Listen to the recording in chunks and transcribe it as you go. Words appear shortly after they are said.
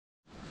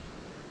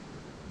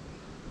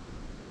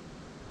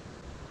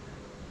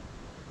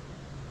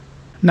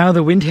Now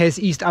the wind has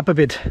eased up a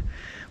bit.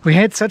 We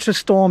had such a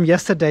storm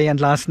yesterday and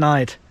last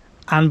night.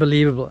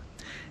 Unbelievable.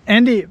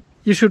 Andy,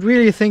 you should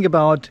really think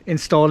about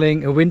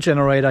installing a wind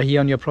generator here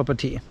on your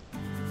property.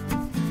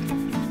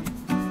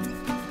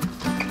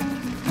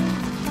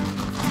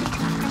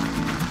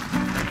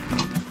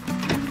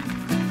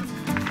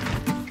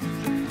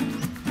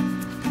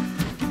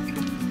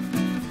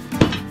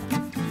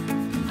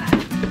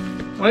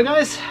 Well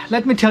guys,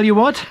 let me tell you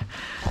what,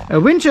 a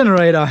wind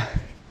generator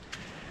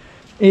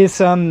is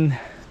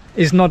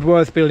not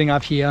worth building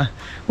up here.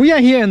 We are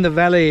here in the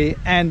valley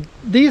and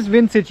these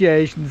wind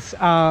situations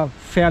are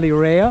fairly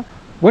rare.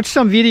 Watch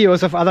some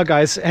videos of other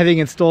guys having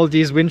installed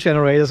these wind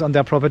generators on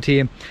their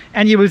property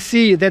and you will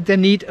see that they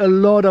need a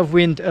lot of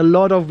wind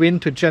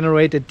to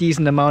generate a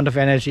decent amount of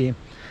energy.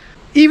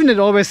 Even it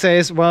always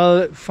says,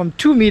 well, from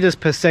 2 meters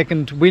per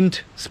second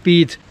wind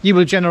speed, you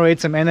will generate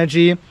some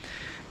energy.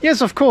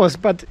 Yes, of course,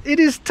 but it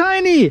is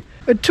tiny.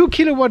 A 2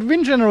 kilowatt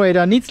wind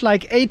generator needs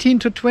like 18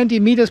 to 20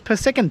 meters per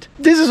second.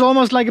 This is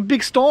almost like a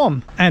big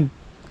storm. And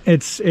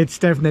it's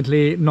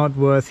definitely not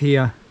worth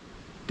here.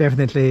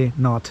 Definitely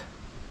not.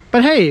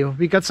 But hey,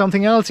 we got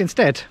something else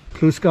instead.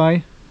 Blue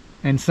sky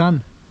and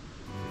sun.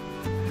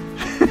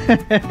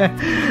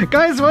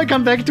 Guys,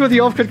 welcome back to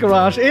the Off-Grid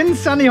Garage in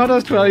sunny hot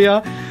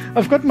Australia.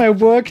 I've got my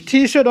work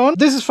t-shirt on.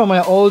 This is from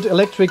my old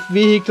electric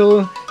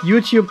vehicle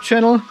YouTube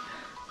channel.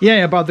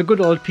 Yeah, about the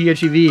good old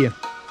PHEV.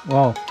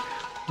 Wow,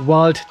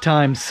 wild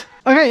times.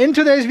 Okay, in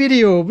today's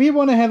video, we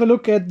want to have a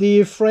look at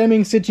the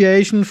framing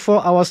situation for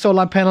our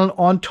solar panel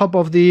on top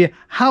of the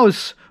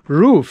house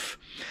roof.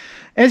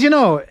 As you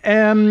know,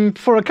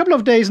 for a couple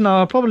of days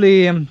now,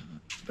 probably a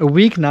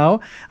week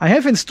now, I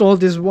have installed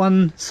this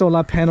one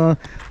solar panel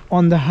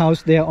on the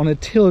house there on a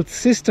tilt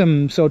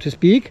system, so to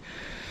speak.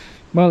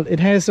 Well, it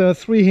has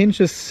 3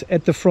 hinges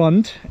at the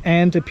front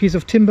and a piece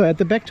of timber at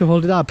the back to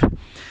hold it up.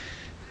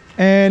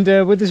 And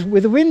with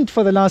the wind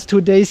for the last 2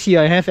 days here,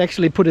 I have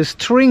actually put a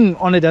string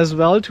on it as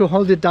well to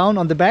hold it down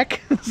on the back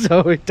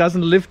so it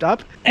doesn't lift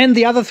up. And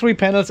the other 3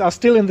 panels are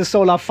still in the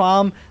solar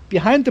farm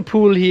behind the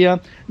pool here,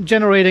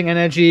 generating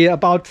energy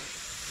about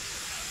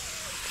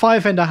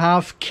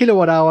 5.5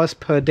 kilowatt hours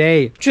per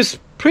day. Which is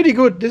pretty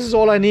good. This is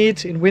all I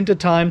need in winter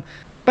time.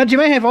 But you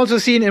may have also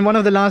seen in one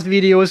of the last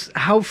videos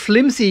how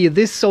flimsy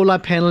this solar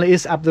panel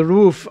is up the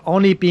roof,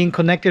 only being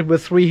connected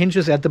with 3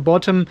 hinges at the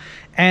bottom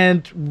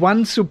and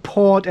 1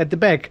 support at the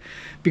back.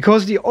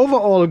 Because the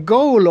overall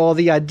goal or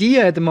the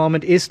idea at the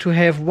moment is to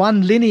have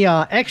 1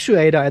 linear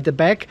actuator at the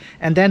back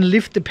and then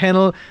lift the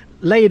panel,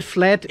 lay it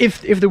flat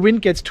if the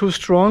wind gets too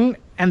strong,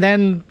 and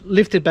then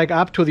lift it back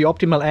up to the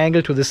optimal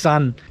angle to the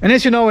sun. And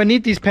as you know, I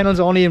need these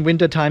panels only in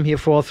winter time here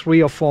for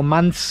 3 or 4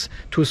 months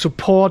to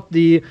support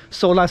the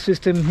solar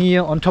system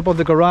here on top of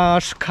the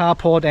garage,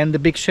 carport and the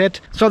big shed.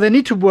 So they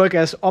need to work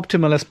as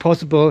optimal as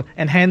possible,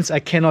 and hence I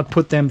cannot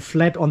put them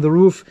flat on the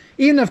roof.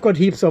 Even I've got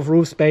heaps of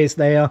roof space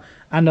there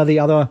under the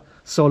other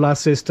solar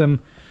system.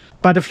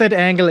 But a flat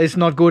angle is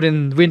not good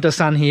in winter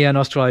sun here in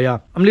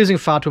Australia. I'm losing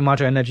far too much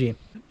energy.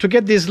 To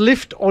get this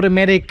lift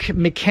automatic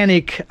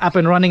mechanic up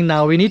and running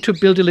now, we need to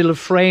build a little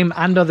frame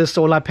under the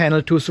solar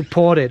panel to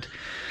support it.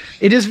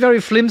 It is very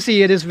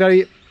flimsy, it is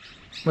very...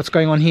 What's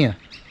going on here?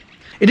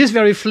 It is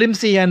very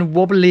flimsy and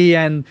wobbly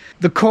and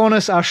the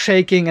corners are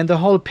shaking and the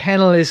whole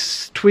panel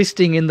is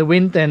twisting in the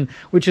wind then,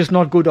 which is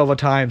not good over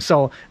time.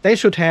 So they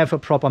should have a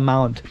proper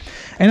mount.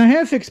 And I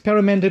have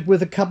experimented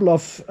with a couple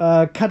of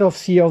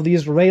cut-offs here of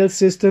these rail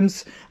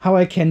systems, how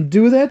I can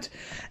do that.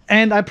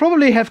 And I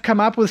probably have come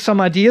up with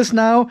some ideas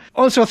now.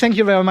 Also, thank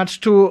you very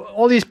much to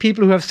all these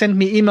people who have sent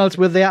me emails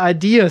with their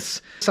ideas.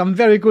 Some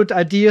very good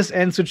ideas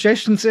and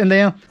suggestions in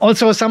there.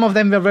 Also, some of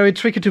them were very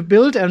tricky to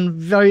build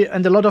and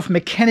a lot of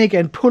mechanic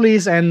and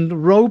pulleys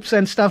and ropes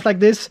and stuff like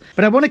this.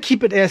 But I want to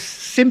keep it as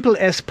simple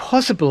as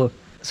possible.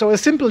 So a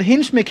simple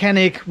hinge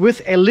mechanic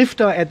with a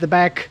lifter at the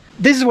back.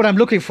 This is what I'm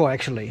looking for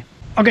actually.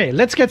 Okay,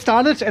 let's get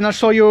started and I'll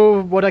show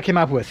you what I came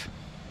up with.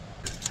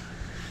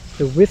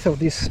 The width of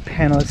these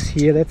panels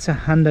here, that's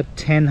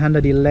 110,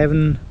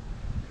 111.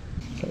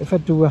 So if I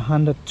do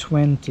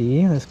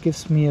 120, this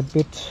gives me a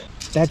bit,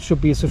 that should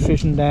be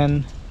sufficient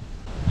then.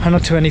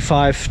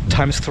 125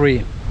 times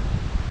 3.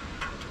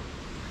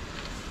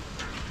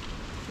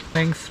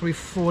 Length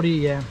 340,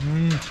 yeah.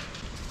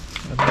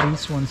 But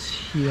these ones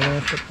here,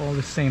 they've got all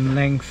the same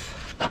length.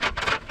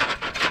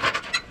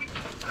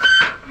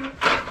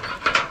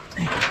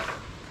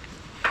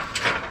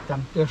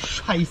 Verdammte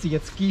Scheiße,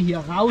 jetzt geh hier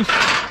raus!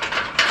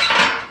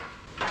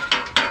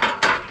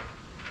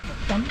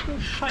 Verdammte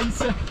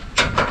Scheiße!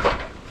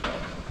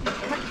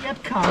 Kein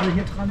Erdkabel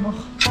hier dran noch.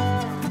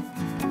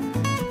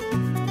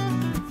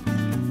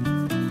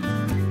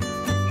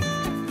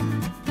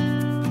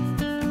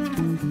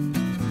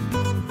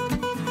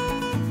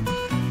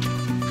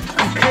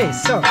 Okay,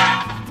 so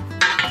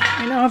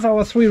we now have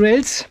our 3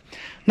 rails.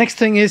 Next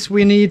thing is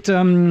we need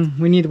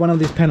one of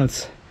these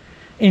panels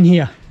in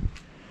here,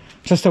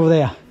 just over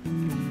there.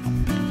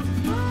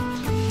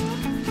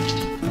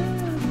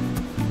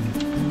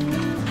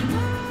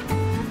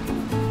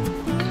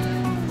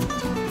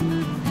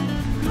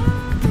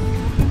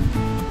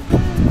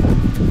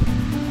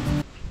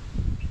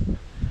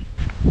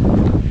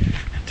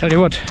 Tell you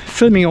what,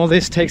 filming all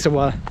this takes a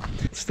while.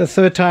 It's the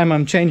third time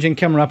I'm changing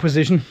camera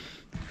position.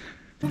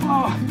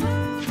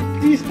 Oh,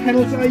 these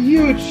panels are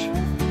huge.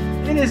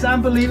 It is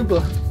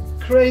unbelievable.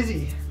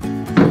 Crazy.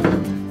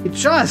 It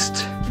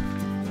just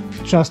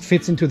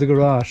fits into the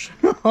garage.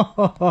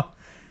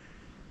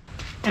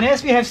 And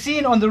as we have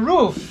seen on the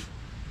roof,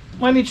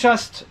 when we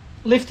just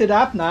lift it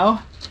up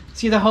now,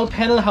 see the whole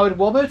panel, how it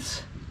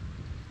wobbles?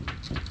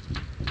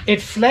 It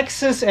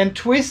flexes and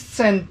twists,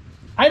 and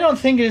I don't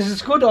think this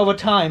is good over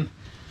time.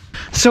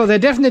 So they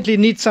definitely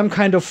need some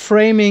kind of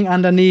framing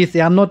underneath.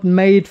 They are not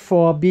made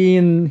for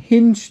being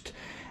hinged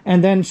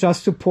and then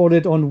just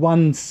supported on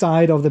one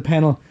side of the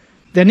panel.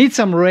 They need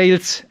some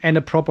rails and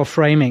a proper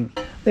framing.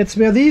 That's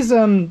where these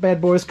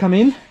bad boys come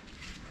in.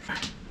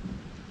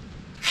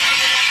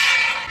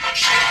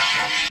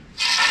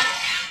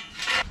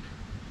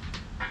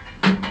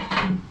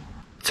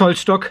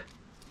 Zollstock.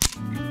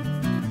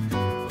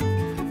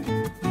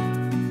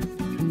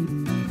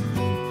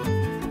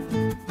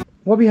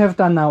 What we have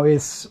done now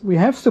is we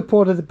have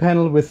supported the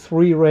panel with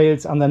 3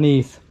 rails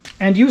underneath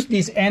and used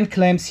these end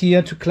clamps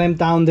here to clamp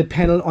down the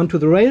panel onto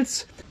the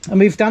rails. And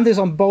we've done this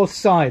on both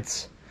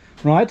sides,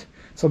 right?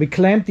 So we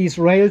clamp these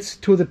rails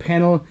to the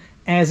panel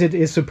as it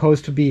is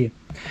supposed to be.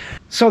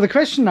 So the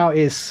question now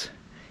is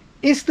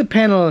the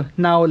panel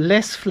now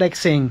less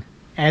flexing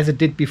as it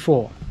did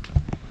before?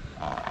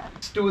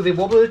 Let's do the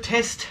wobble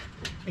test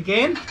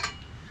again.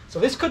 So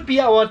this could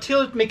be our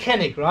tilt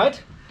mechanic, right?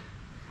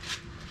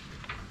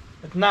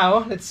 But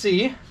now, let's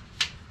see.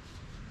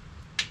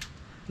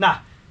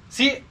 Now,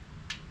 see,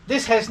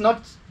 this has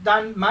not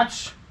done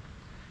much.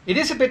 It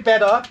is a bit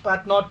better,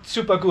 but not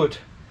super good.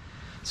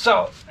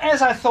 So,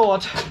 as I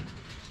thought,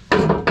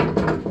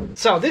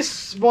 so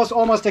this was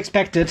almost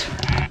expected,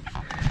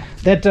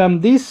 that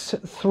these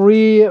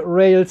 3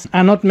 rails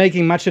are not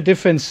making much a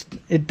difference.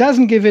 It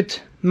doesn't give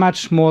it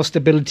much more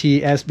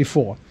stability as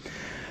before.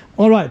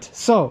 All right,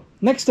 so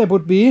next step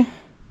would be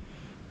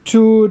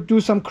to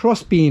do some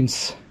cross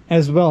beams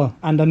as well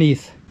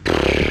underneath.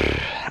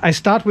 I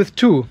start with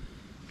 2,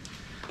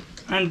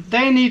 and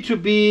they need to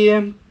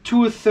be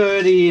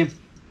 230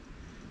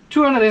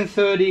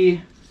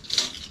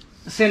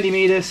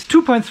 centimeters,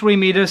 2.3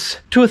 meters,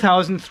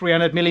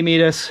 2,300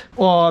 millimeters,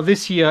 or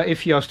this year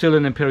if you are still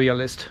an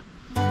imperialist.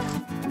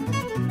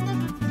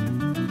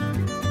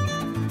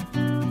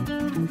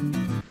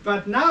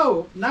 But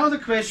now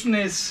the question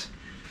is,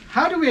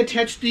 how do we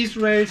attach these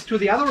rails to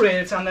the other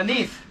rails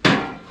underneath?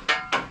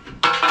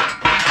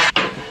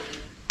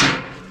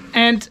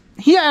 And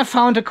here I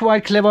found a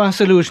quite clever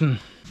solution,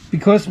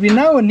 because we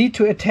now need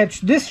to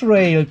attach this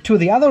rail to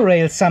the other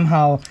rail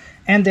somehow,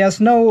 and there's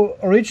no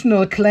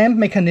original clamp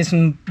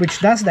mechanism which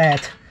does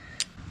that.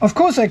 Of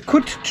course I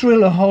could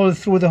drill a hole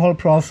through the whole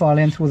profile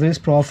and through this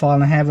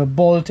profile and have a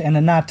bolt and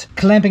a nut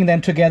clamping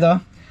them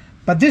together,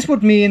 but this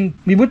would mean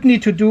we would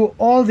need to do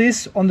all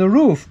this on the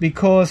roof,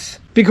 because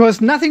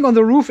nothing on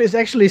the roof is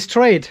actually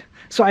straight.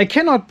 So I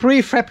cannot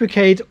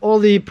prefabricate all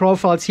the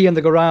profiles here in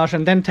the garage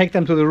and then take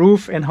them to the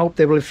roof and hope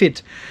they will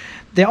fit.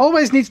 There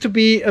always needs to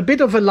be a bit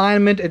of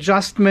alignment,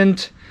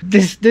 adjustment.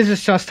 This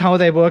is just how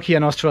they work here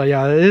in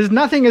Australia.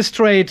 Nothing is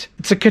straight.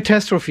 It's a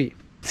catastrophe.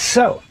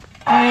 So,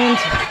 and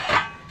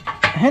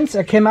hence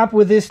I came up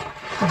with this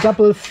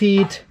double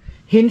feed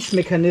hinge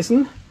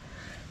mechanism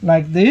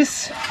like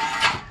this.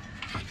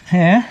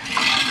 Here.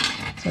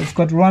 So it's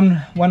got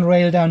one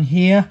rail down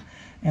here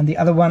and the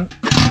other one.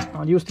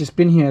 I'll use this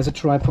bin here as a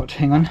tripod,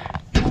 hang on.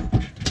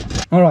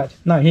 Alright,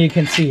 now here you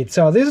can see it.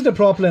 So this is the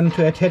problem,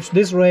 to attach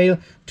this rail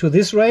to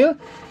this rail,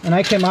 and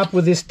I came up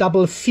with this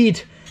double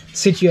feed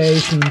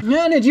situation.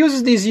 And it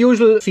uses these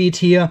usual feet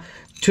here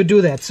to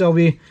do that. So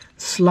we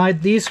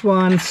slide these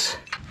ones.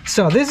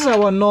 So this is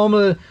our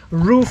normal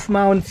roof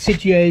mount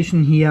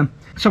situation here.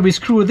 So we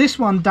screw this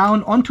one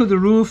down onto the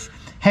roof,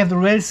 have the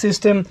rail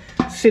system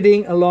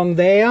sitting along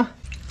there.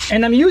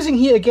 And I'm using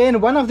here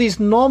again one of these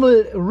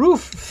normal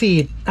roof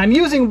feet. I'm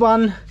using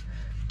one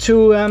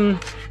to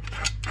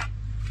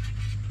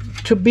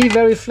be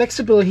very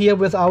flexible here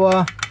with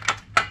our,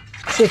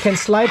 so you can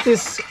slide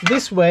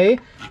this way,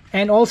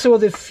 and also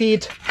the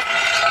feet,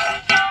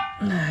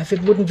 if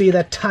it wouldn't be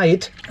that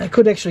tight, I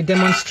could actually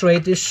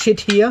demonstrate this shit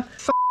here.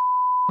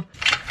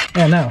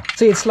 Yeah, now,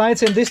 see, it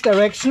slides in this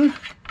direction,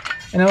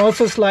 and it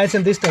also slides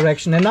in this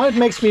direction. And now it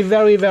makes me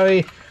very,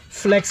 very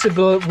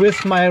flexible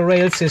with my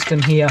rail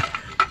system here.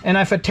 And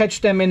I've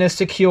attached them in a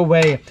secure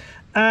way.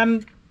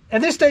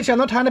 At this stage I'm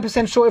not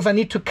 100% sure if I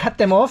need to cut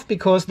them off,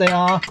 because they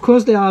are, of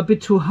course they are a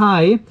bit too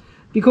high.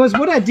 Because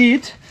what I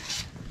did,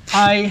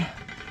 I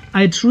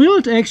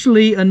drilled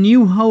actually a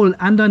new hole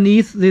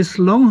underneath this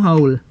long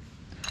hole.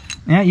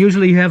 Yeah,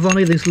 usually you have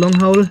only this long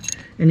hole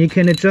and you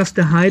can adjust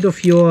the height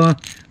of your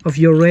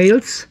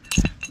rails.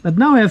 But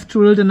now I've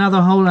drilled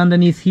another hole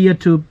underneath here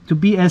to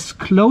be as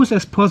close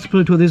as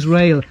possible to this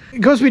rail.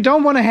 Because we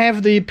don't want to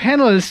have the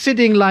panel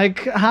sitting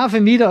like half a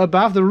meter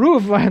above the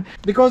roof, right?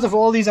 Because of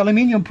all these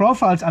aluminium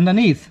profiles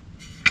underneath.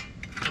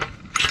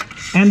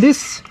 And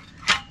this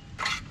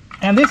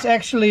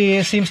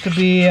actually seems to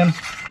be...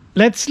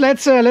 let's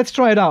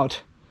try it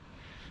out.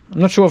 I'm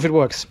not sure if it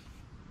works.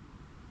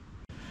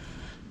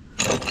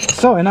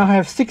 So, and now I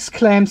have 6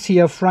 clamps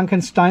here,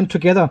 Frankenstein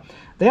together.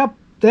 They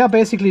are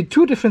basically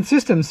 2 different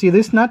systems. See,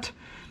 this nut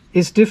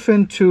is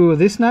different to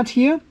this nut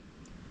here.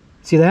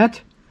 See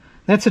that?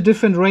 That's a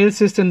different rail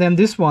system than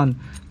this one.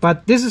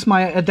 But this is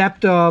my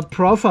adapter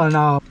profile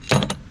now.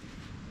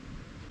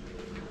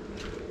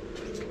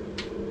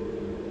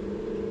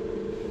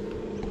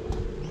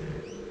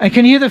 I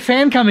can hear the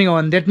fan coming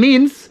on. That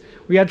means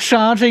we are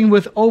charging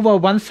with over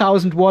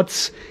 1000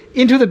 watts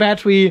into the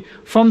battery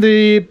from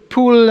the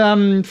pool,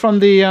 from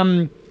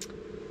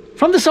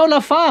the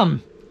solar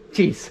farm.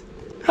 Jeez,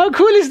 how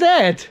cool is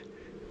that?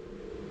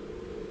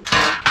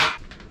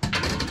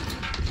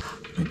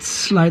 Let's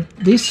slide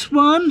this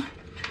one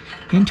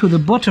into the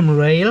bottom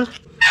rail.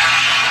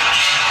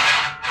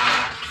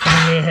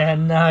 Yeah,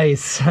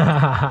 nice.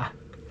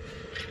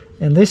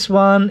 And this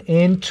one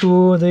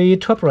into the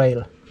top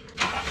rail.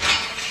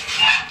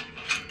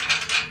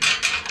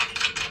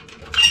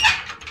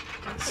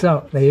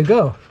 So, there you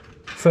go.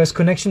 First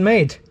connection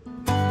made.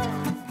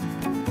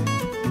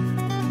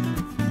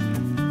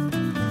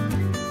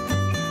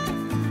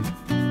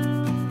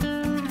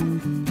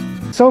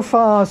 So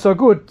far, so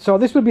good. So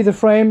this will be the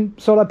frame,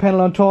 solar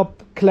panel on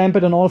top, clamp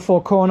it on all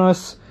 4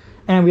 corners,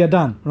 and we are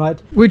done, right?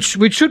 Which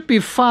should be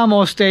far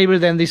more stable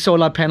than the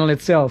solar panel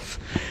itself.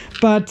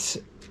 But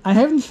I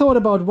haven't thought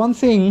about one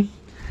thing,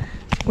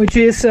 which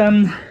is how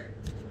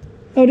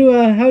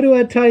do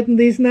I tighten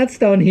these nuts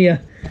down here?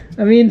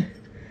 I mean,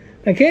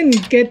 I can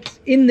get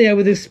in there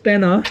with a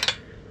spanner,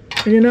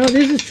 and you know,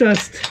 this is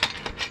just,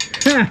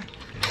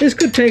 this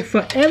could take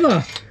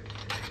forever.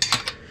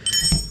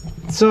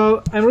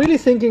 So I'm really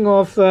thinking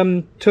of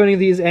turning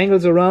these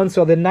angles around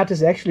so the nut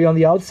is actually on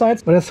the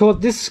outside. But I thought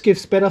this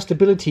gives better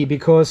stability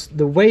because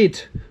the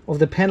weight of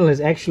the panel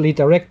is actually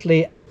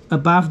directly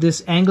above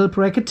this angle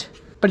bracket.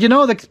 But you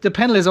know, the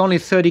panel is only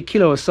 30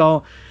 kilos,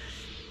 so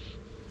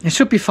it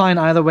should be fine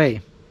either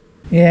way.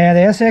 Yeah,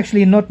 there's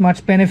actually not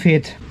much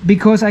benefit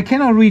because I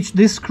cannot reach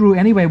this screw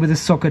anyway with a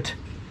socket.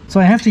 So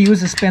I have to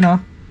use a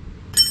spanner.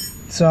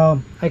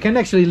 So I can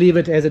actually leave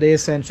it as it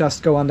is and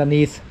just go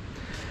underneath.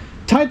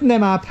 Tighten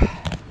them up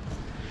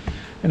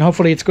and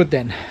hopefully it's good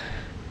then.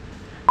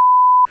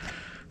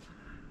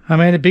 I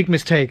made a big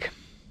mistake.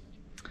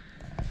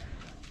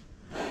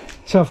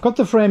 So I've got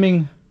the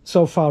framing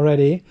so far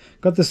ready,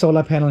 got the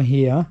solar panel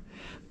here,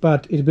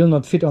 but it will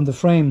not fit on the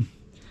frame.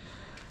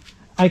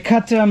 I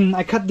cut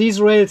these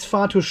rails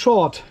far too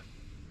short.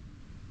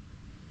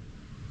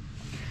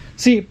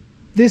 See,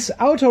 this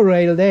outer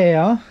rail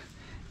there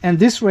and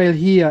this rail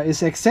here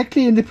is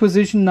exactly in the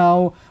position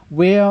now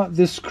where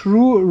the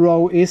screw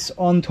row is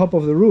on top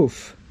of the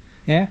roof.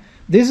 Yeah,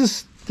 this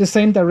is the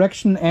same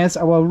direction as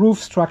our roof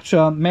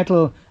structure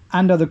metal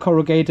under the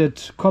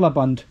corrugated collar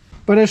bond.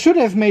 But I should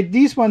have made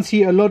these ones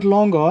here a lot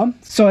longer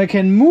so I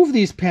can move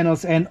these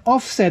panels and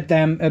offset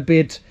them a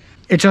bit.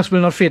 It just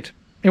will not fit.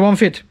 It won't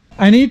fit.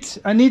 I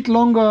need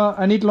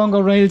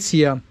longer rails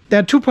here.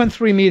 They're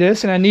 2.3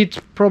 meters and I need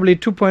probably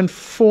 2.4,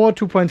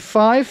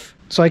 2.5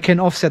 so I can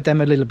offset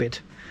them a little bit.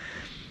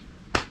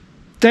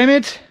 Damn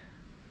it.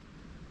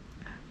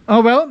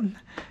 Oh well,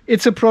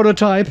 it's a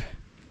prototype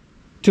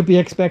to be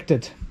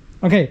expected.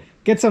 Okay,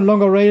 get some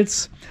longer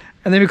rails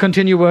and then we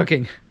continue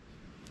working.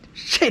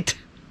 Shit!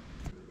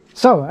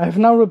 So I've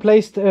now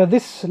replaced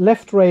this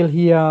left rail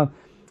here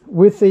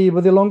with the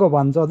longer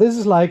one. So this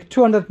is like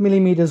 200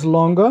 millimeters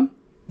longer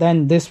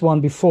than this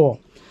one before.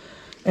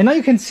 And now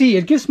you can see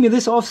it gives me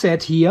this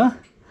offset here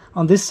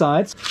on this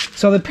side.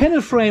 So the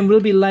panel frame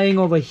will be laying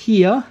over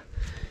here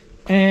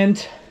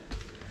and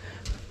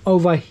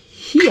over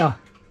here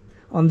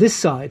on this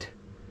side.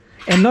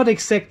 And not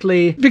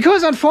exactly,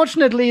 because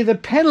unfortunately the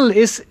panel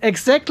is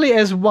exactly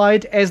as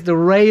wide as the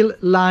rail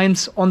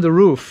lines on the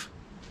roof.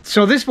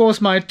 So this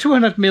was my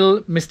 200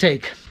 mil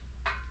mistake.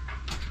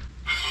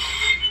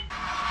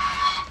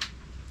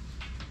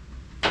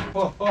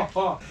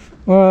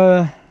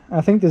 Well, I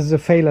think this is a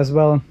fail as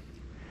well,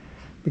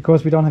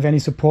 because we don't have any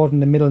support in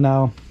the middle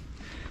now.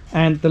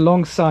 And the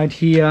long side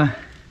here,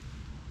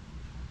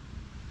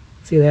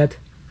 see that?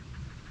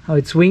 How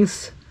it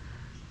swings?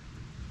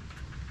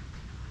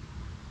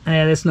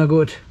 Yeah, that's no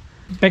good.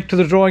 Back to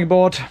the drawing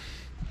board.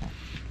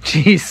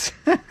 Jeez,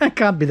 it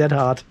can't be that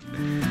hard.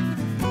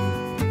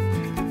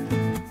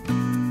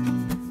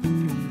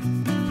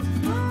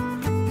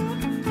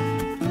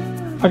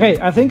 Okay,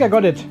 I think I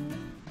got it.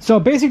 So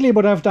basically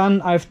what I've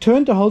done, I've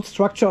turned the whole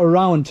structure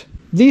around.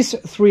 These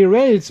 3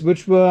 rails,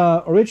 which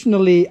were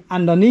originally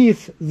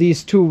underneath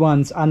these 2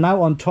 ones, are now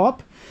on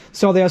top.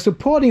 So they are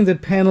supporting the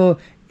panel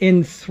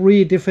in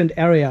 3 different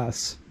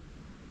areas.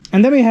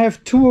 And then we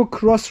have 2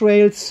 cross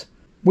rails,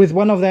 with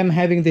one of them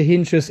having the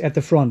hinges at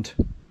the front.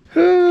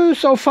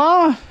 So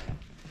far,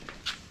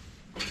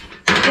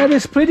 that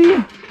is pretty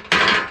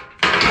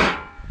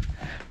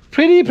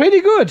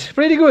good,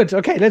 pretty good.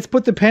 Okay, let's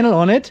put the panel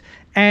on it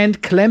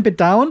and clamp it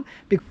down,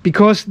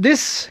 because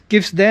this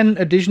gives then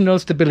additional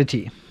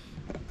stability.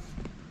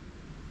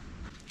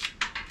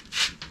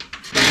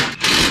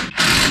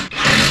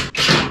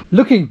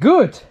 Looking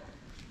good.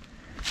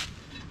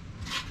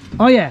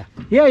 Oh yeah,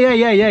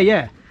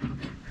 yeah.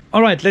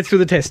 All right, let's do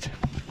the test.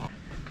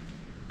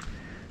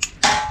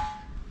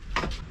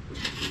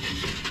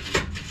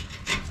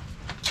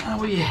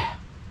 Oh yeah,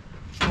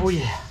 oh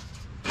yeah.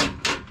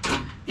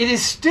 It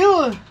is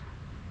still...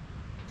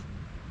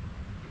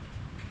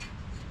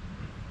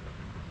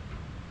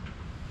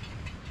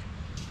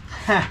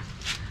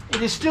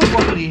 It is still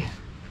wobbly.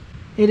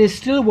 It is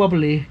still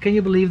wobbly. Can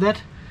you believe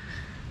that?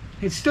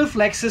 It still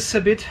flexes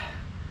a bit.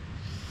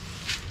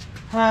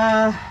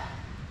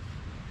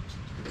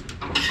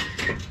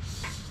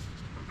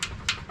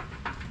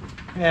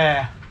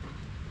 Yeah.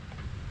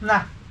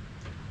 Nah.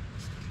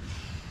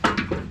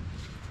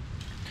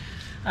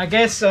 I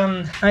guess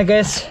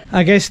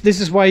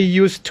this is why you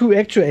use two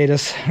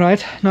actuators,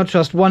 right? Not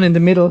just one in the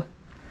middle.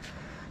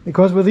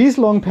 Because with these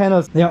long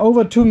panels, they are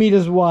over 2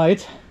 meters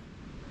wide.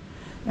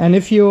 And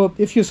if you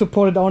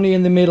support it only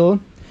in the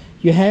middle,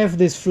 you have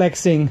this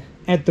flexing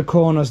at the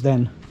corners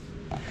then.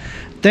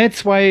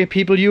 That's why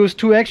people use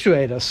two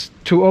actuators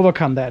to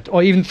overcome that,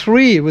 or even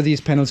 3 with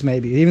these panels,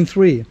 maybe even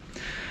 3.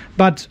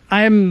 But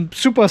I'm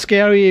super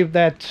scary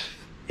that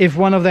if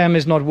one of them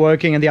is not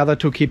working and the other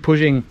 2 keep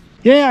pushing.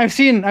 Yeah, I've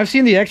seen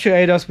the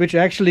actuators which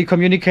actually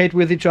communicate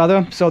with each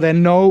other, so they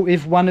know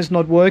if one is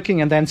not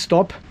working and then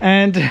stop.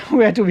 And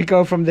where do we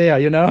go from there,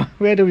 you know?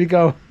 Where do we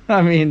go?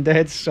 I mean,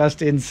 that's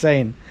just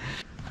insane.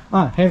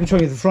 I haven't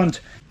shown you the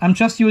front. I'm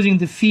just using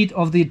the feet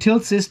of the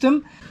tilt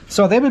system.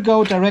 So they will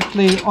go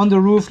directly on the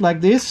roof like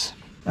this.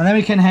 And then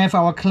we can have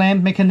our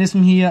clamp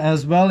mechanism here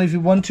as well if you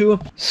want to.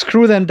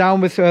 Screw them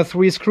down with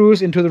 3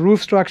 screws into the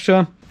roof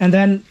structure. And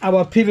then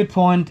our pivot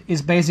point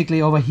is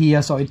basically over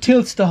here. So it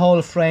tilts the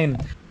whole frame.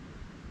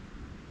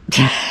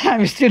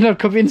 I'm still not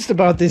convinced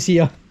about this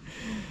here.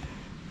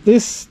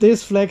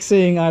 This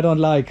flexing I don't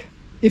like.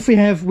 If we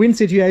have wind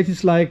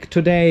situations like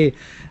today,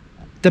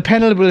 the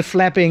panel will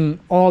flapping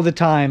all the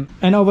time,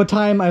 and over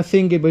time I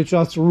think it will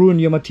just ruin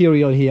your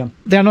material here.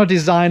 They're not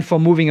designed for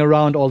moving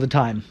around all the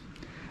time,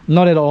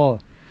 not at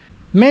all.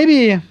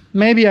 Maybe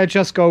I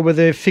just go with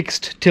a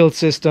fixed tilt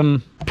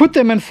system, put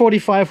them on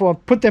 45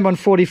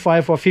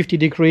 or 50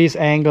 degrees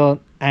angle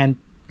and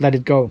let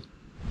it go.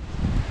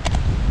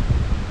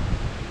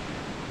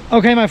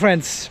 Okay, my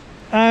friends,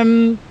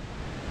 it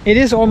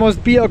is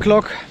almost beer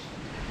o'clock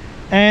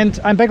and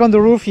I'm back on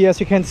the roof here, as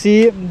you can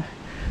see.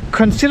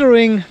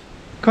 Considering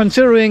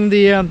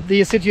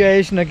the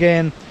situation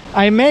again,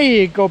 I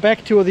may go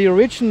back to the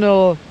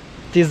original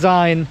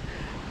design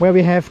where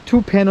we have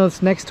 2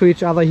 panels next to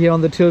each other here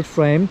on the tilt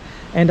frame,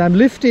 and I'm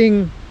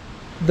lifting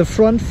the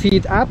front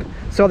feet up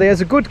so there's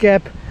a good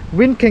gap,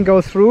 wind can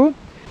go through,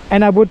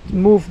 and I would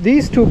move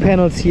these 2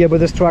 panels here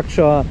with the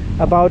structure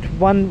about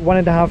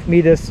 1.5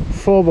 meters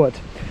forward.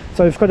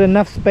 So we've got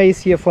enough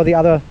space here for the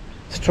other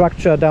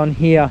structure down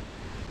here.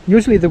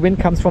 Usually the wind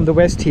comes from the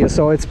west here,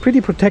 so it's pretty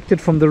protected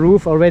from the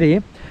roof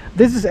already.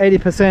 This is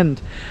 80%,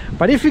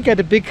 but if we get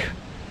a big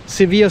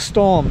severe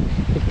storm,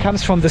 it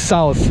comes from the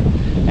south,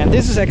 and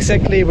this is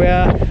exactly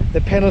where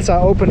the panels are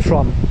open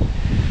from.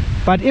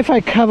 But if I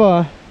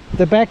cover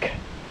the back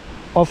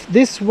of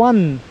this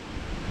one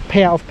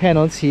pair of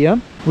panels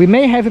here, we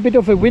may have a bit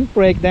of a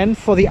windbreak then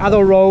for the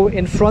other row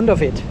in front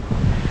of it.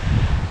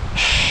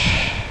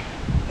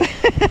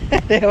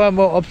 There are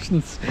more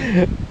options.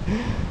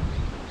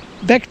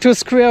 Back to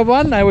square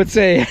one, I would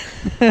say.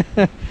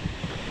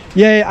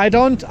 Yeah, I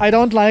don't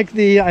like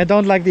the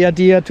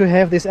idea to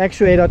have this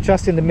actuator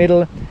just in the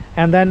middle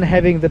and then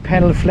having the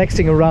panel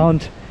flexing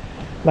around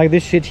like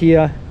this shit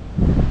here.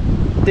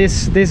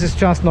 This is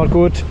just not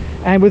good.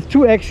 And with 2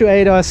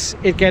 actuators,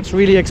 it gets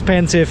really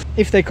expensive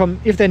if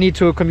they need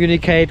to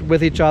communicate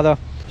with each other.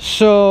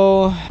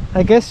 So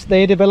I guess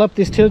they developed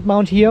this tilt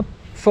mount here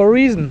for a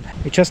reason.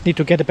 We just need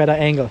to get a better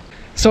angle.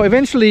 So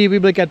eventually we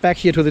will get back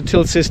here to the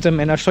tilt system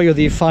and I'll show you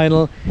the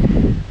final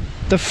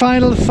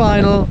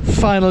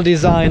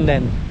design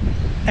then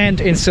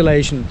and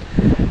installation.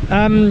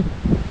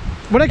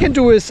 What I can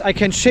do is I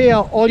can share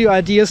all your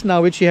ideas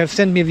now which you have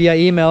sent me via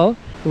email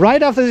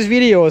right after this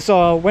video.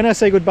 So when I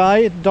say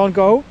goodbye, don't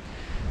go.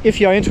 If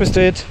you're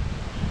interested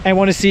and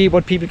want to see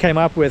what people came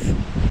up with.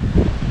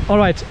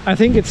 Alright, I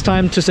think it's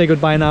time to say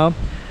goodbye now.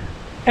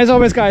 As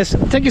always, guys,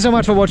 thank you so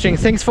much for watching.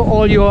 Thanks for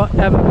all your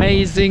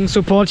amazing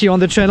support here on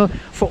the channel,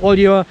 for all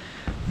your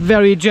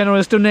very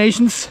generous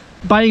donations,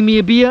 buying me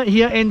a beer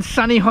here in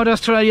sunny hot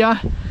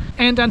Australia.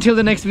 And until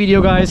the next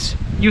video, guys,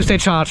 you stay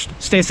charged,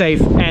 stay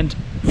safe, and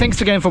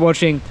thanks again for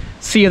watching.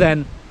 See you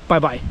then. Bye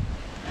bye.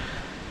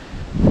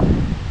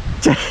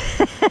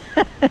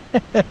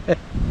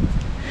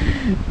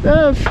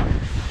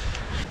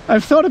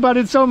 I've thought about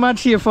it so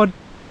much here for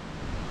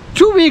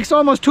 2 weeks,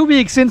 almost 2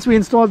 weeks since we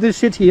installed this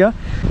shit here,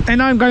 and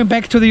now I'm going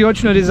back to the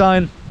original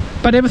design,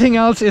 but everything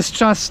else is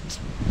just,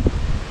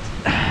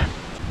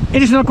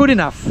 it is not good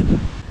enough.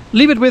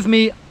 Leave it with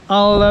me,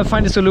 I'll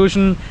find a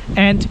solution,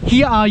 and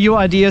here are your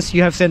ideas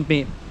you have sent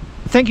me.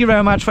 Thank you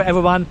very much for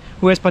everyone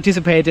who has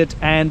participated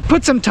and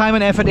put some time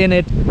and effort in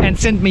it and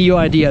sent me your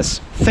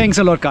ideas. Thanks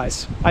a lot,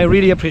 guys, I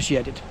really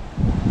appreciate it.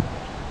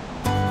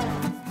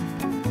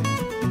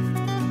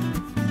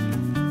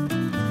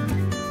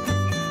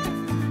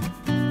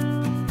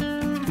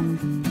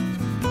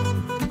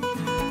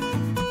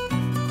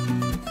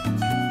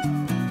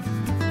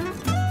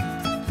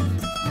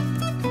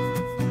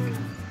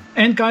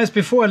 And guys,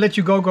 before I let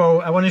you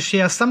go, I want to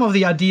share some of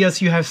the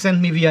ideas you have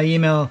sent me via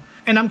email.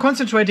 And I'm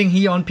concentrating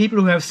here on people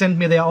who have sent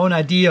me their own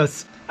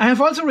ideas. I have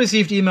also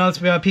received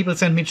emails where people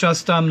send me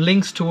just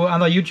links to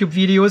other YouTube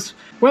videos.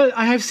 Well,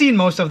 I have seen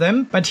most of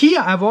them, but here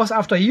I was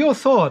after your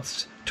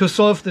thoughts to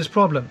solve this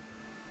problem.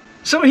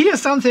 So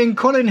here's something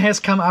Colin has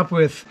come up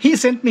with. He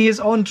sent me his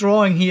own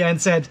drawing here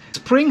and said,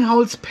 spring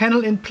holds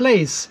panel in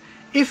place.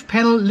 If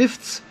panel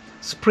lifts,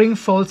 spring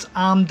folds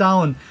arm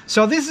down.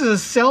 So this is a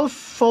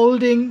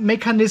self-folding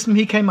mechanism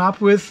he came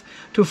up with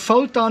to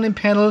fold down in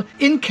panel.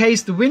 In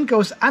case the wind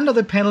goes under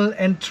the panel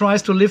and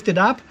tries to lift it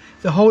up,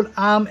 the whole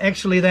arm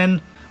actually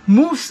then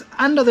moves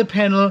under the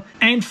panel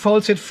and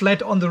folds it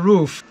flat on the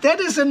roof. That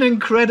is an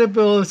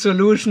incredible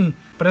solution,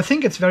 but I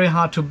think it's very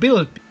hard to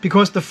build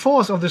because the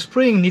force of the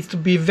spring needs to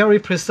be very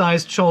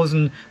precise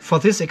chosen for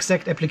this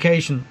exact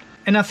application.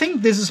 And I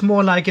think this is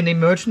more like an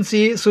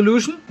emergency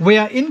solution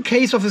where in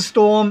case of a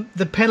storm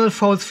the panel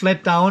folds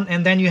flat down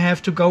and then you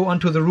have to go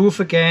onto the roof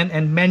again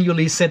and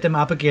manually set them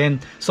up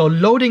again. So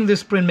loading the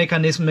spring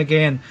mechanism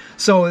again.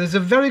 So it's a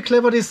very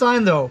clever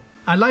design though.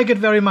 I like it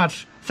very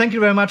much. Thank you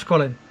very much,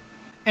 Colin.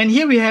 And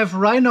here we have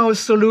Rhino's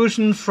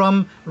solution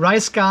from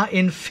Raiska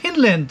in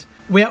Finland,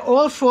 where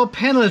all 4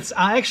 panels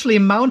are actually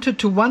mounted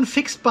to one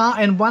fixed bar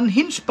and one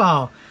hinge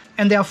bar,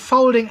 and they are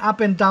folding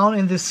up and down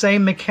in the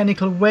same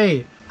mechanical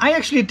way. I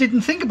actually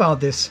didn't think about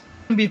this.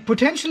 We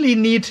potentially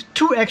need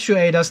 2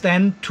 actuators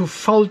then to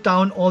fold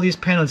down all these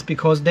panels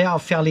because they are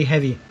fairly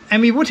heavy.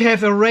 And we would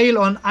have a rail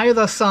on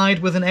either side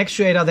with an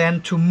actuator then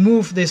to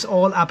move this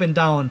all up and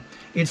down.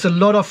 It's a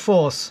lot of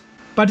force,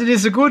 but it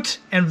is a good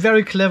and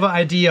very clever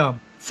idea.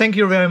 Thank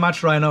you very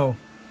much, Rhino.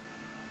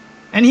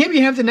 And here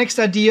we have the next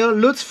idea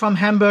Lutz from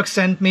Hamburg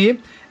sent me,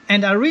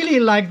 and I really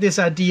like this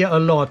idea a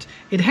lot.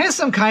 It has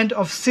some kind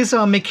of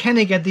scissor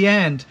mechanic at the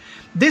end.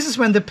 This is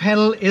when the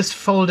panel is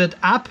folded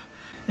up.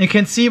 You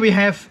can see we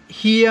have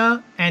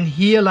here and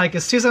here like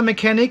a scissor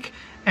mechanic,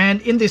 and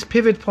in this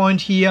pivot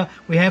point here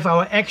we have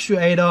our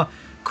actuator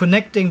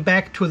connecting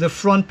back to the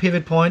front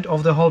pivot point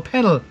of the whole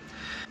panel.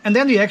 And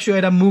then the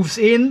actuator moves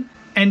in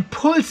and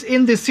pulls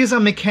in the scissor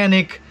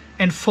mechanic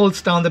and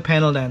folds down the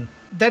panel then.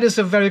 That is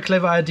a very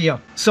clever idea.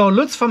 So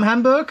Lutz from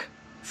Hamburg,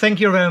 thank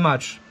you very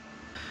much.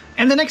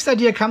 And the next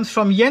idea comes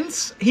from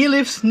Jens. He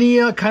lives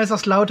near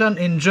Kaiserslautern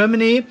in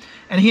Germany,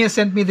 and he has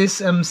sent me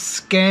this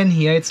scan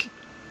here. It's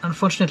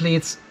unfortunately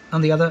it's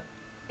on the other.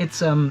 It's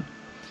hang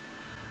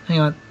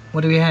on.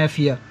 What do we have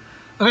here?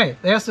 Okay,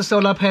 there's the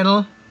solar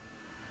panel.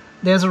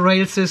 There's a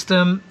rail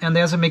system, and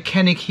there's a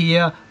mechanic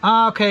here.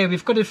 Okay,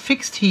 we've got it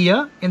fixed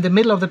here in the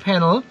middle of the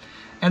panel.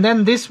 And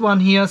then this one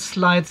here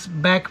slides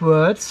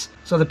backwards,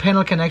 so the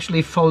panel can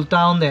actually fold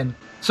down then.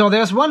 So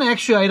there's one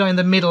actuator in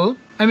the middle,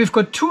 and we've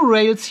got 2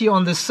 rails here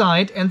on the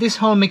side, and this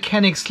whole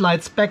mechanic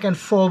slides back and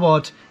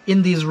forward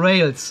in these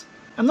rails.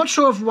 I'm not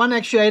sure if one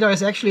actuator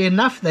is actually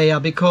enough there,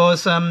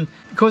 because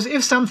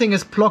if something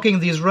is blocking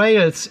these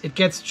rails, it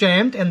gets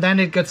jammed and then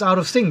it gets out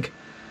of sync.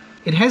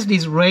 It has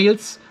these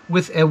rails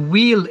with a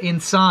wheel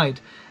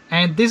inside,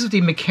 and this is the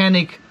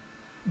mechanic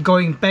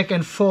going back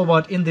and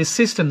forward in this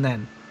system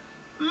then.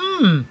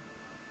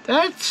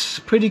 That's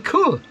pretty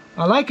cool.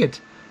 I like it.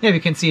 Yeah,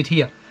 we can see it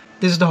here.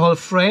 This is the whole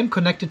frame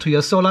connected to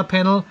your solar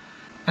panel.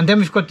 And then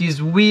we've got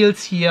these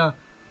wheels here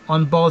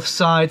on both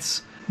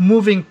sides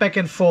moving back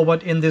and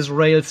forward in this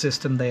rail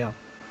system there.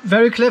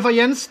 Very clever,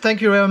 Jens.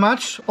 Thank you very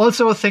much.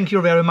 Also, thank you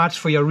very much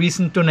for your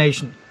recent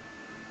donation.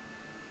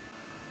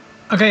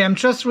 Okay, I'm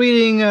just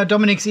reading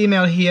Dominic's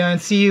email here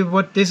and see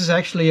what this is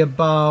actually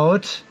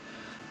about.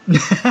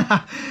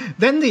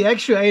 Then the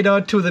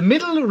actuator to the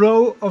middle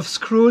row of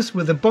screws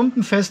with a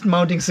bombenfest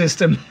mounting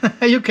system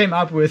you came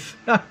up with.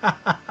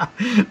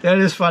 That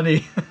is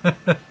funny.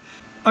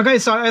 Okay,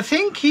 so I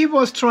think he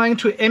was trying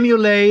to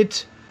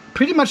emulate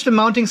pretty much the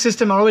mounting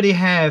system I already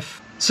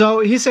have. So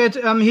he said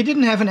he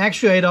didn't have an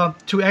actuator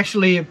to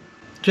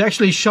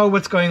actually show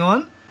what's going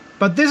on.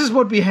 But this is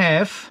what we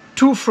have.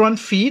 2 front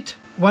feet,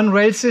 1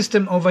 rail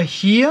system over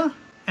here.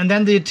 And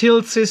then the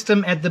tilt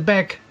system at the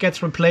back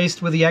gets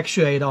replaced with the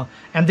actuator.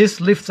 And this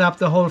lifts up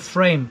the whole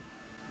frame.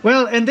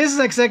 Well, and this is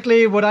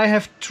exactly what I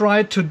have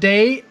tried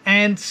today.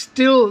 And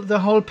still the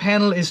whole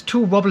panel is too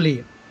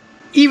wobbly.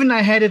 Even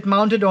I had it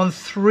mounted on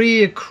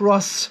 3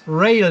 cross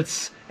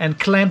rails and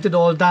clamped it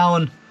all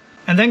down.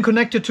 And then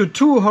connected to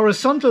 2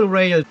 horizontal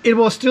rails. It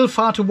was still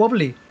far too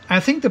wobbly. I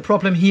think the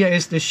problem here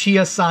is the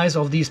sheer size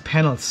of these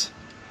panels.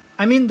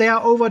 I mean, they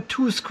are over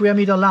 2 square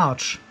meter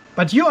large.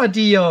 But your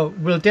idea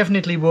will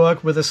definitely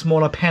work with a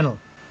smaller panel.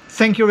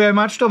 Thank you very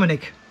much,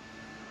 Dominic.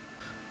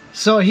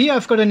 So here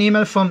I've got an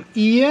email from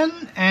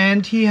Ian,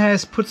 and he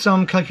has put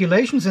some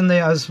calculations in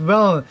there as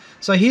well.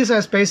 So he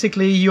says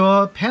basically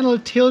your panel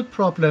tilt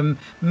problem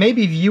may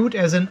be viewed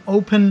as an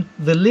open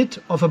the lid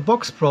of a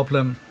box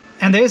problem.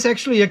 And there is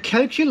actually a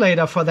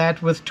calculator for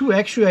that with 2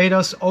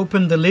 actuators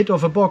open the lid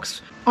of a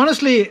box.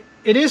 Honestly,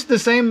 it is the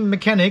same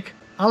mechanic.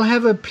 I'll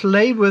have a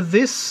play with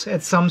this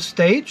at some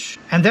stage,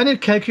 and then it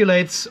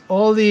calculates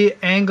all the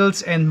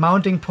angles and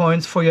mounting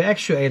points for your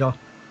actuator.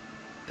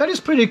 That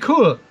is pretty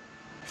cool.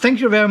 Thank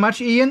you very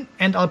much, Ian,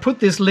 and I'll put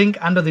this link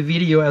under the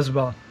video as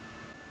well.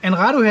 And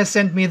Radu has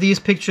sent me these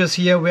pictures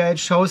here where it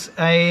shows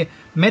a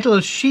metal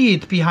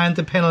sheet behind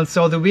the panel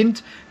so the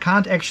wind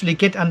can't actually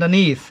get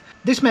underneath.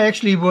 This may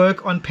actually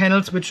work on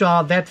panels which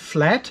are that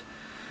flat,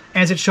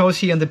 as it shows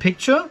here in the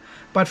picture.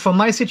 But for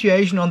my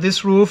situation on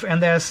this roof,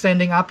 and they're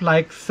standing up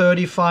like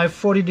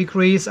 35-40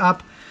 degrees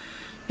up,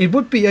 it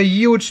would be a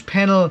huge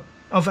panel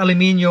of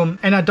aluminium,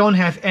 and I don't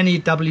have any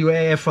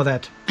WAF for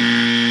that.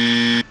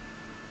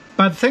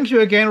 But thank you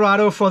again,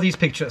 Rado, for these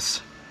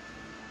pictures.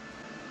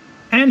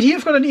 And here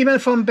I've got an email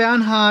from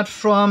Bernhard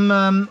from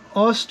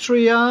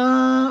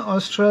Austria,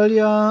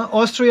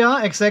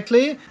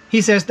 exactly. He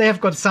says they have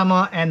got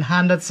summer and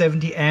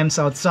 170 amps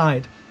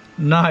outside.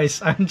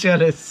 Nice, I'm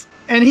jealous.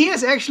 And he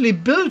has actually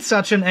built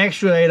such an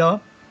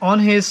actuator on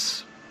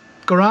his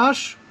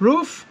garage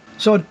roof.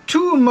 So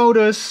two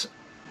motors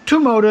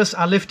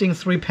are lifting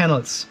 3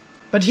 panels.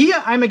 But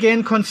here I'm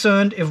again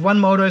concerned if one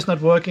motor is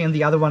not working and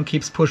the other one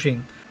keeps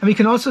pushing. And we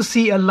can also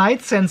see a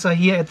light sensor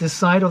here at the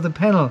side of the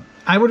panel.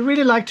 I would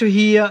really like to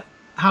hear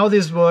how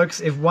this works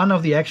if one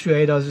of the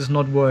actuators is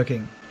not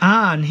working.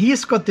 Ah, and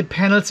he's got the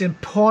panels in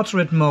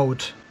portrait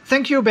mode.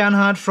 Thank you,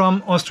 Bernhard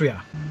from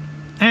Austria.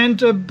 And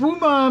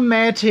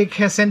Boomermatic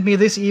has sent me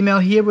this email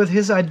here with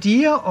his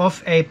idea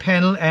of a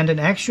panel and an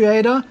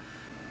actuator.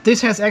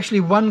 This has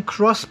actually one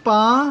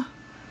crossbar.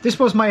 This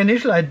was my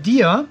initial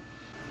idea.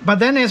 But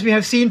then, as we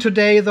have seen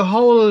today, the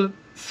whole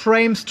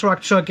frame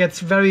structure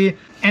gets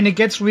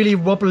really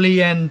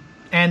wobbly and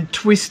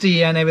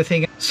twisty and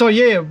everything. So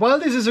yeah, while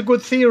this is a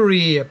good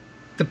theory,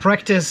 the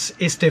practice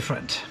is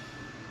different.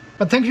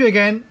 But thank you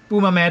again,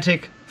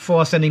 Boomermatic,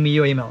 for sending me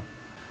your email.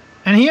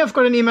 And here I've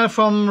got an email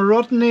from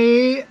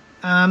Rodney,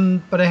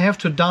 but I have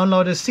to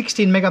download a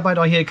 16 megabyte.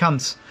 Oh, here it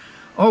comes.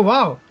 Oh,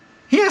 wow.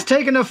 He has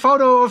taken a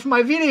photo of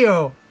my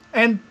video.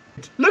 And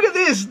look at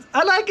this.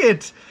 I like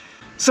it.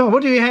 So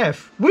what do we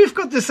have? We've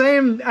got the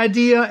same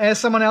idea as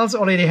someone else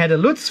already had, a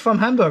Lutz from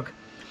Hamburg.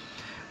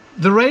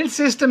 The rail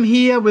system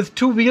here with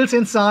 2 wheels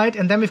inside,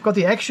 and then we've got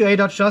the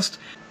actuator just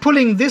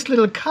pulling this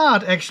little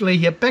cart actually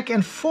here back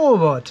and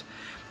forward.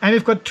 And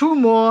we've got 2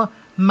 more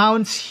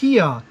mounts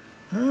here.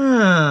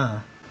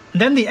 Then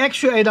the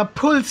actuator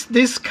pulls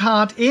this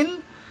cart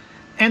in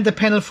and the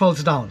panel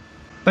falls down.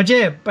 But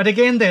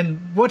again then,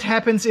 what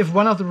happens if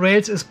one of the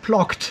rails is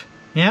blocked?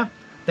 Yeah,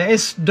 there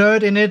is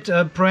dirt in it,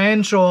 a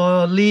branch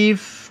or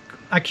leaf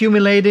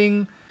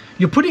accumulating.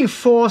 You're putting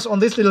force on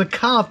this little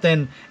cart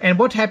then, and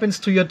what happens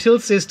to your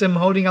tilt system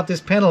holding up this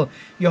panel?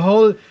 Your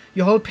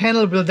whole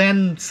panel will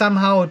then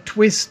somehow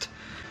twist.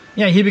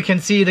 Yeah, here we can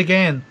see it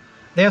again.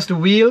 There's the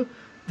wheel.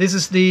 This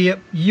is the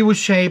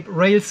U-shaped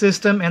rail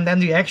system, and then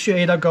the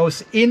actuator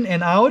goes in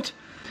and out.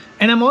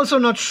 And I'm also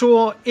not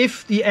sure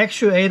if the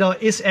actuator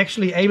is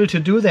actually able to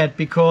do that,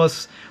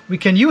 because we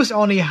can use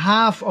only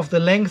half of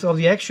the length of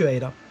the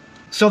actuator.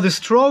 So the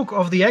stroke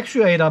of the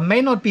actuator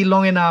may not be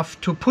long enough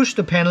to push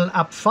the panel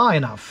up far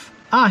enough.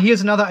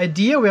 Here's another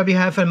idea where we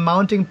have a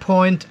mounting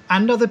point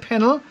under the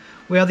panel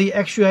where the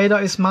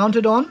actuator is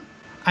mounted on.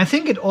 I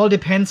think it all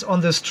depends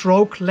on the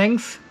stroke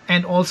length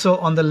and also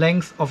on the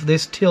length of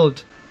this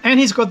tilt. And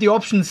he's got the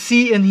option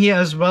C in here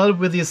as well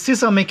with the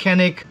scissor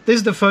mechanic. This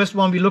is the first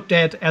one we looked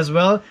at as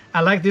well. I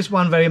like this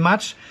one very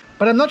much.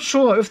 But I'm not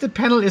sure if the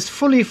panel is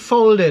fully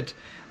folded.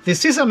 The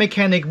scissor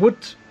mechanic would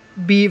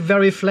be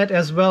very flat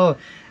as well.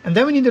 And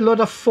then we need a lot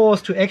of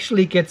force to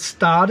actually get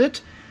started.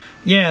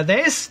 Yeah,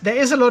 there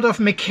is a lot of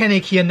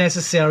mechanic here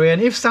necessary. And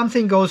if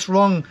something goes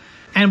wrong,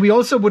 and we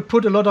also would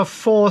put a lot of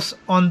force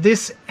on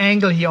this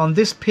angle here, on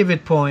this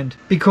pivot point,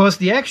 because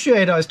the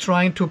actuator is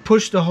trying to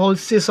push the whole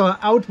scissor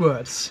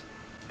outwards.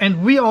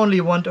 And we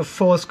only want a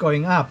force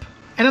going up.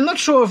 And I'm not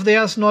sure if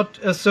there's not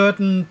a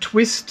certain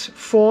twist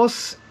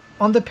force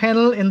on the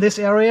panel in this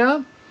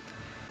area.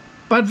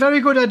 But very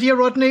good idea,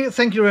 Rodney.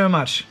 Thank you very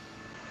much.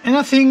 And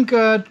I think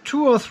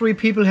 2 or 3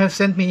 people have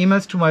sent me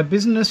emails to my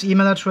business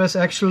email address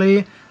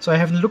actually. So I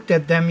haven't looked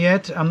at them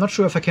yet. I'm not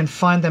sure if I can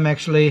find them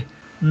actually.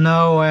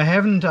 No, I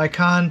haven't. I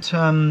can't.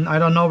 I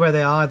don't know where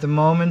they are at the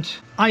moment.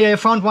 Yeah, I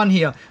found one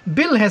here.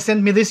 Bill has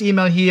sent me this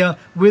email here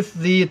with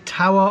the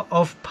Tower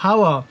of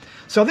Power.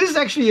 So this is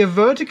actually a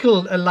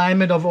vertical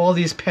alignment of all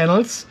these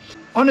panels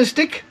on a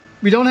stick.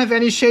 We don't have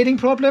any shading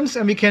problems,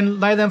 and we can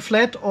lie them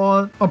flat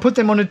or put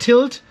them on a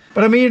tilt.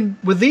 But I mean,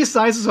 with these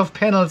sizes of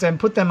panels and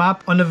put them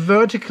up on a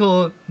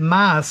vertical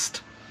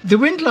mast, the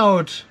wind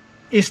load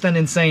is then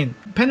insane.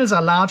 Panels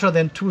are larger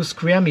than 2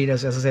 square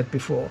meters, as I said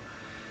before.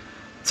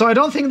 So I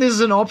don't think this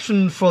is an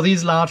option for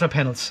these larger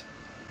panels.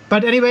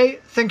 But anyway,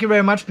 thank you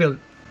very much, Bill.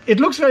 It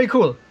looks very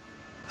cool.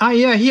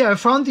 Yeah, here I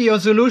found the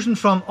solution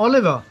from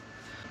Oliver.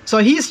 So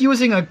he's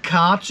using a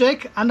card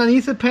jack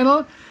underneath the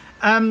panel.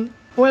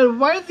 Well,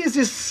 while this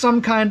is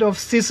some kind of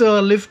scissor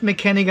lift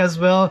mechanic as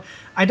well,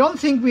 I don't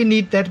think we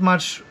need that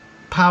much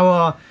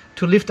power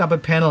to lift up a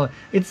panel.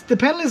 The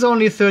panel is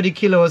only 30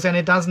 kilos and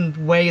it doesn't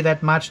weigh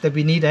that much that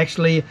we need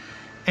actually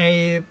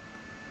a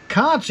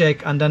card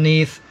jack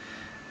underneath.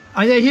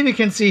 Yeah, here we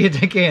can see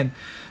it again.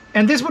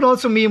 And this would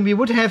also mean we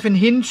would have a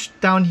hinge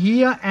down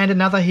here and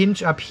another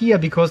hinge up here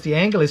because the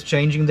angle is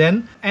changing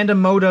then, and a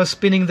motor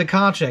spinning the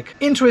car jack.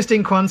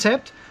 Interesting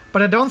concept,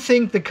 but I don't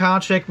think the car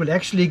jack will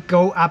actually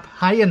go up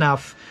high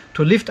enough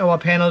to lift our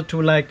panel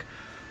to like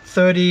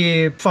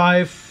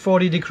 35,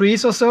 40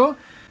 degrees or so.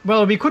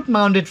 Well, we could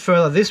mount it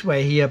further this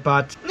way here,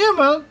 but yeah,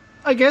 well,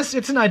 I guess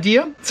it's an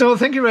idea. So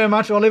thank you very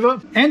much,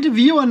 Oliver. And a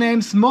viewer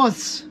named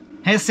Moss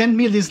has sent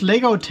me this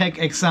Lego Tech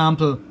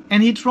example,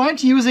 and he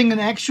tried using an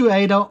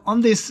actuator on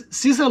this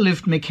scissor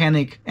lift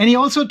mechanic, and he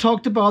also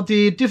talked about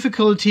the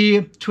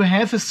difficulty to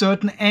have a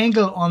certain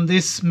angle on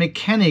this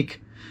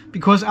mechanic,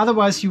 because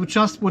otherwise you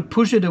just would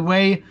push it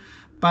away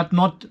but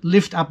not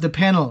lift up the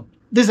panel.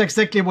 This is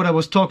exactly what I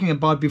was talking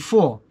about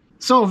before.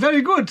 So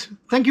very good,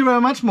 thank you very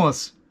much,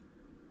 Moss.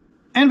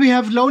 And we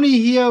have Lonnie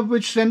here,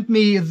 which sent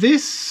me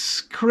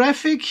this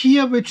graphic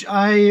here, which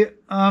I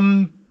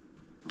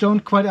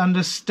don't quite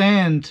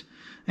understand.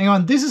 Hang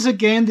on, this is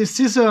again the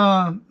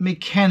scissor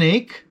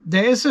mechanic.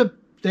 There's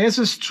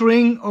a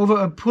string over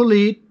a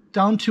pulley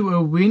down to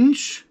a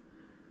winch.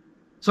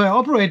 So I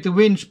operate the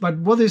winch, but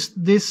what is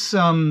this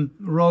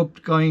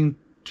rope going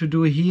to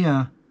do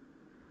here?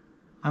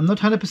 I'm not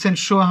 100%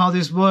 sure how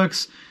this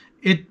works.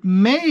 It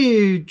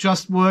may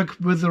just work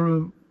with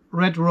the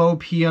red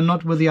rope here,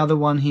 not with the other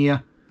one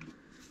here.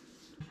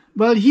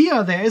 Well,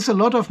 here there is a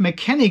lot of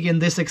mechanic in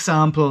this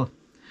example.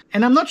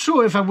 And I'm not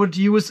sure if I would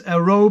use a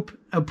rope,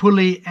 a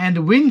pulley and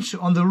a winch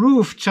on the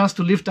roof just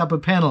to lift up a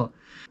panel.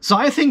 So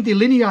I think the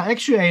linear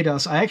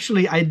actuators are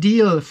actually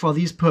ideal for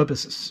these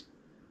purposes.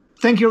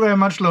 Thank you very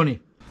much, Lonnie.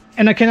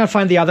 And I cannot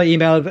find the other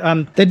email.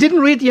 They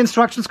didn't read the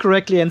instructions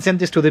correctly and sent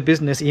this to the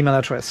business email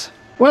address.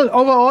 Well,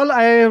 overall,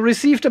 I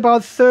received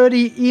about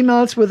 30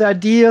 emails with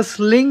ideas,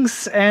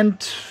 links,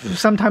 and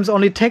sometimes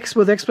only text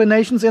with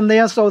explanations in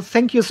there. So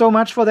thank you so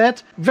much for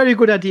that. Very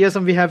good ideas,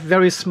 and we have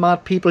very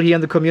smart people here in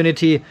the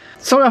community.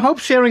 So I hope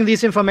sharing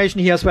this information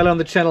here as well on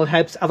the channel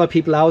helps other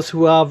people out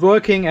who are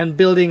working and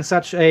building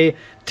such a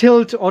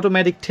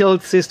automatic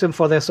tilt system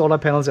for their solar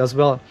panels as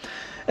well.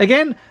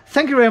 Again,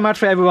 thank you very much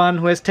for everyone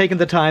who has taken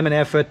the time and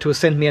effort to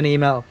send me an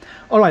email.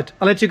 All right,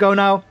 I'll let you go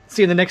now.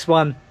 See you in the next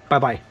one.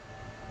 Bye-bye.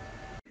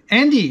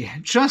 Andy,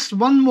 just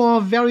one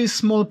more very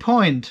small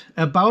point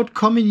about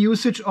common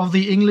usage of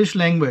the English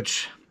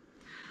language.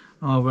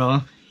 Oh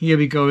well, here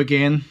we go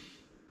again.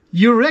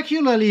 You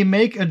regularly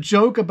make a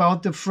joke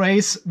about the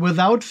phrase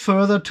 "without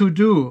further to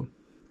do."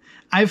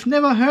 I've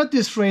never heard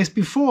this phrase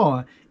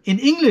before. In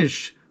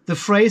English, the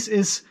phrase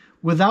is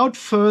 "without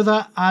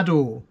further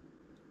ado."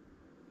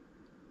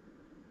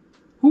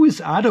 Who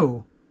is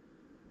ado?